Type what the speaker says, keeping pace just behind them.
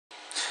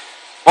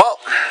Well,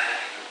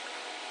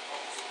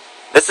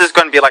 this is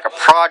going to be like a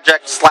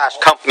project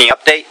 / company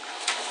update.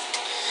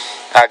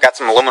 I got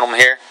some aluminum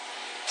here.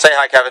 Say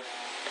hi, Kevin.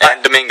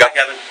 And Domingo. Hi,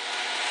 Kevin.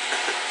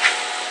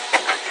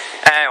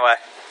 Anyway,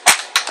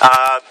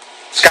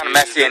 it's kind of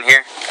messy in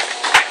here.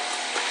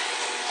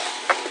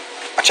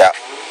 Watch out.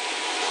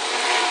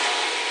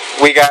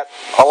 We got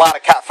a lot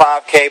of Cat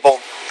 5 cable,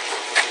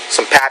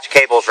 some patch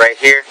cables right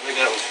here,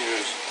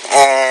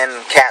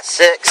 and Cat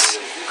 6.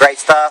 Great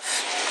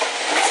stuff.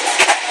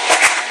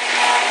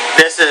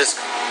 This is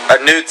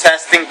a new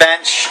testing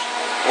bench.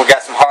 We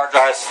got some hard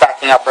drives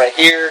stacking up right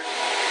here.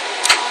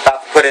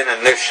 About to put in a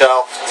new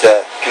shelf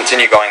to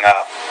continue going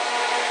up.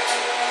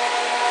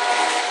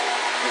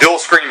 Dual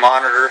screen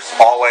monitors,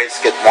 always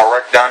get more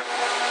work done.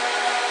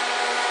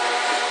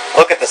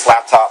 Look at this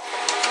laptop.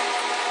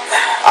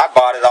 I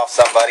bought it off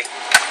somebody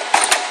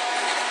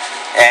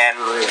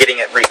and getting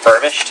it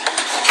refurbished.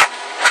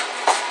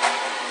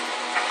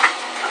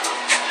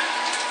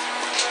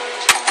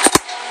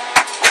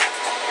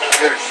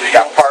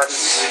 Got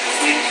parts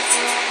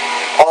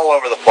all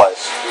over the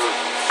place.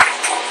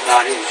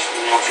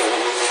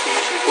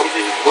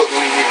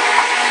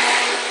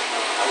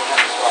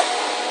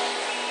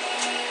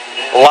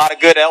 A lot of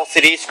good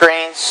LCD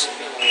screens.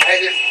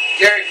 Hey, this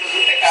Gary from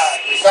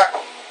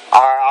Recycle.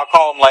 Alright, I'll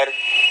call them later.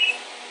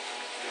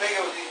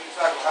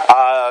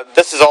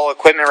 This is all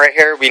equipment right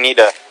here we need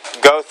to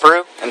go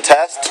through and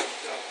test.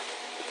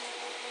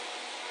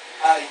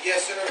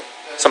 Yes, sir.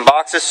 Some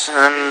boxes,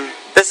 and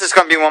this is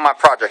going to be one of my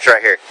projects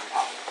right here.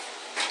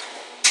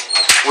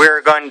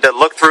 We're going to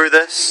look through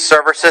this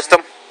server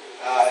system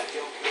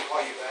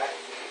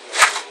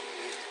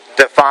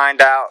to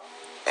find out,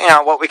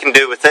 what we can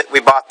do with it. We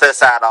bought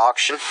this at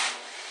auction.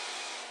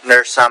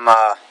 There's some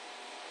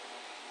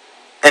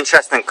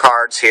interesting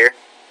cards here.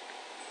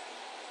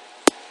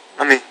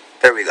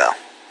 There we go.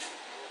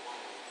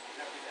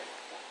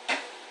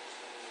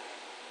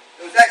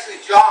 It was actually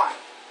John.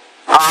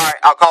 Alright,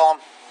 I'll call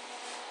him.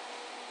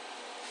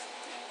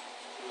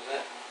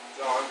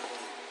 John.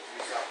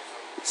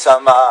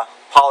 Some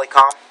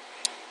Polycom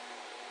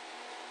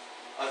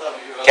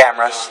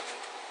cameras.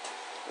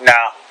 No.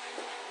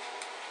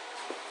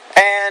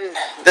 And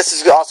this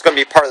is also going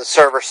to be part of the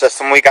server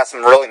system. We got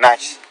some really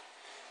nice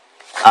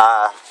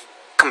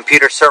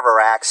computer server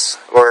racks.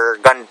 We're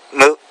going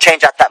to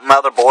change out that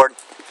motherboard.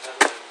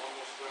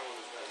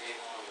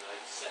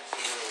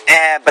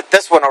 But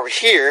this one over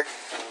here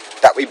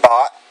that we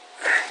bought,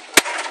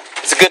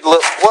 it's a good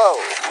little,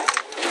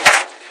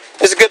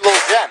 it's a good little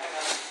gem.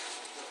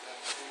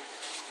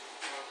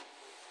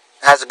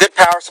 It has a good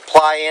power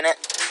supply in it,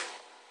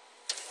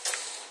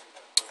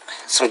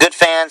 some good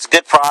fans,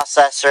 good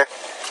processor,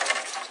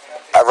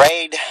 a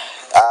RAID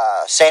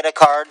SATA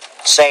card,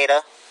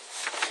 SATA,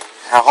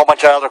 and a whole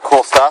bunch of other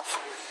cool stuff.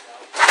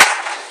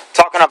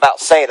 Talking about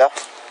SATA,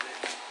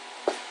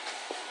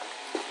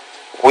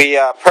 we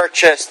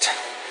purchased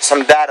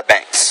some data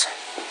banks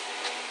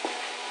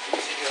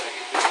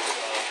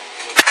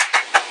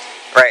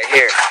right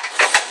here.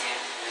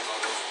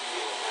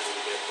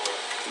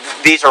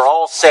 These are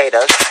all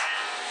SATAs.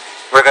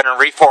 We're going to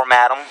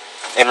reformat them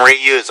and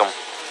reuse them.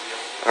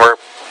 We're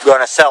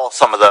going to sell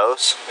some of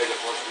those.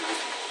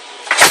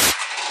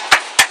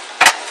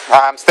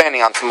 I'm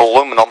standing on some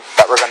aluminum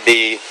that we're going to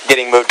be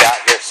getting moved out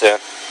here soon.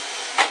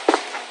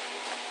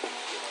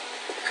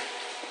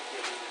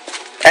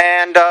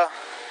 And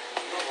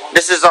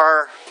this is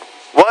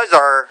was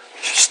our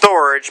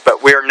storage,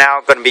 but we're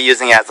now going to be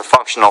using it as a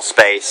functional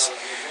space.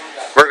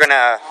 We're going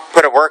to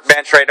put a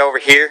workbench right over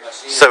here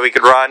so we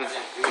could run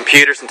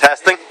computers and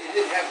testing.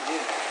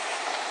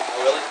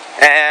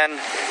 And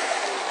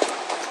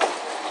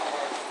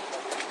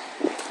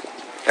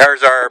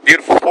there's our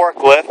beautiful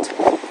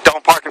forklift.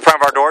 Don't park in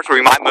front of our doors or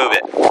we might move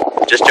it.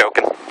 Just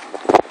joking.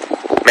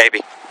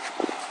 Maybe.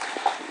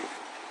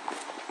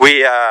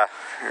 We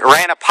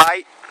ran a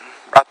pipe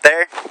up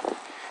there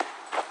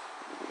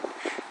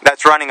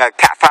that's running a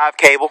Cat 5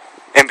 cable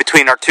in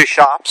between our two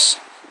shops,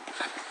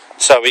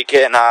 so we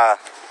can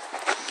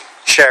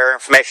share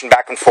information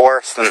back and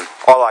forth and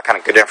all that kind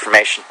of good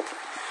information.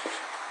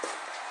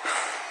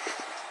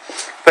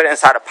 Put it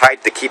inside a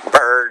pipe to keep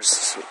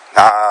birds,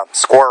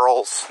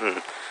 squirrels,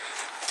 and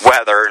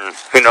weather, and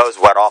who knows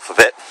what off of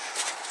it.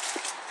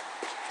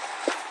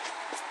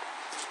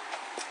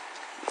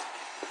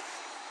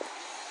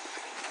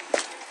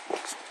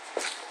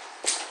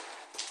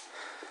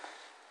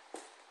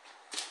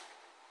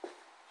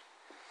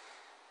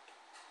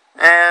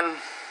 And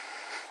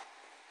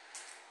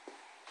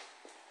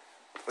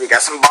we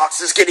got some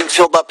boxes getting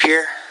filled up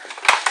here.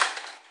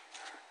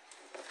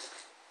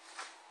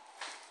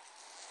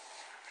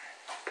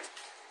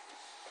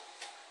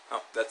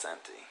 Oh, that's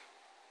empty.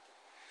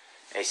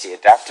 AC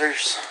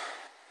adapters.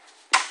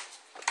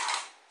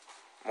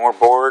 More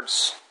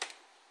boards.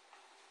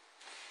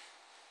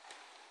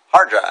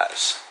 Hard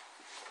drives.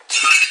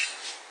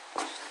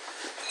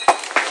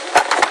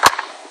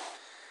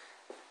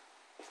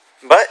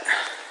 But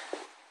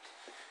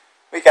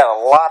we got a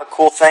lot of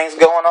cool things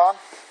going on,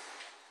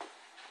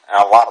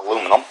 and a lot of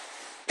aluminum.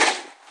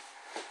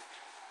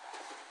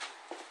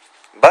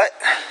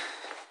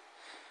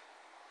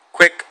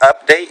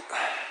 update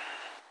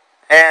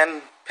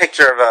and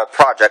picture of a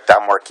project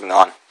I'm working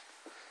on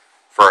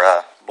for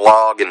a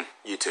blog and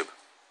YouTube.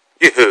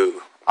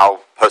 Yoo-hoo!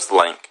 I'll post the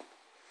link.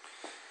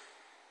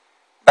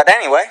 But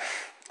anyway,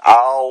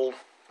 I'll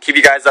keep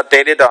you guys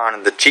updated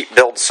on the cheap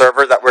build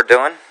server that we're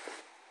doing,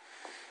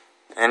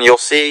 and you'll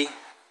see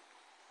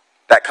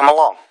that come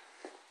along.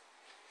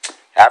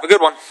 Have a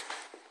good one.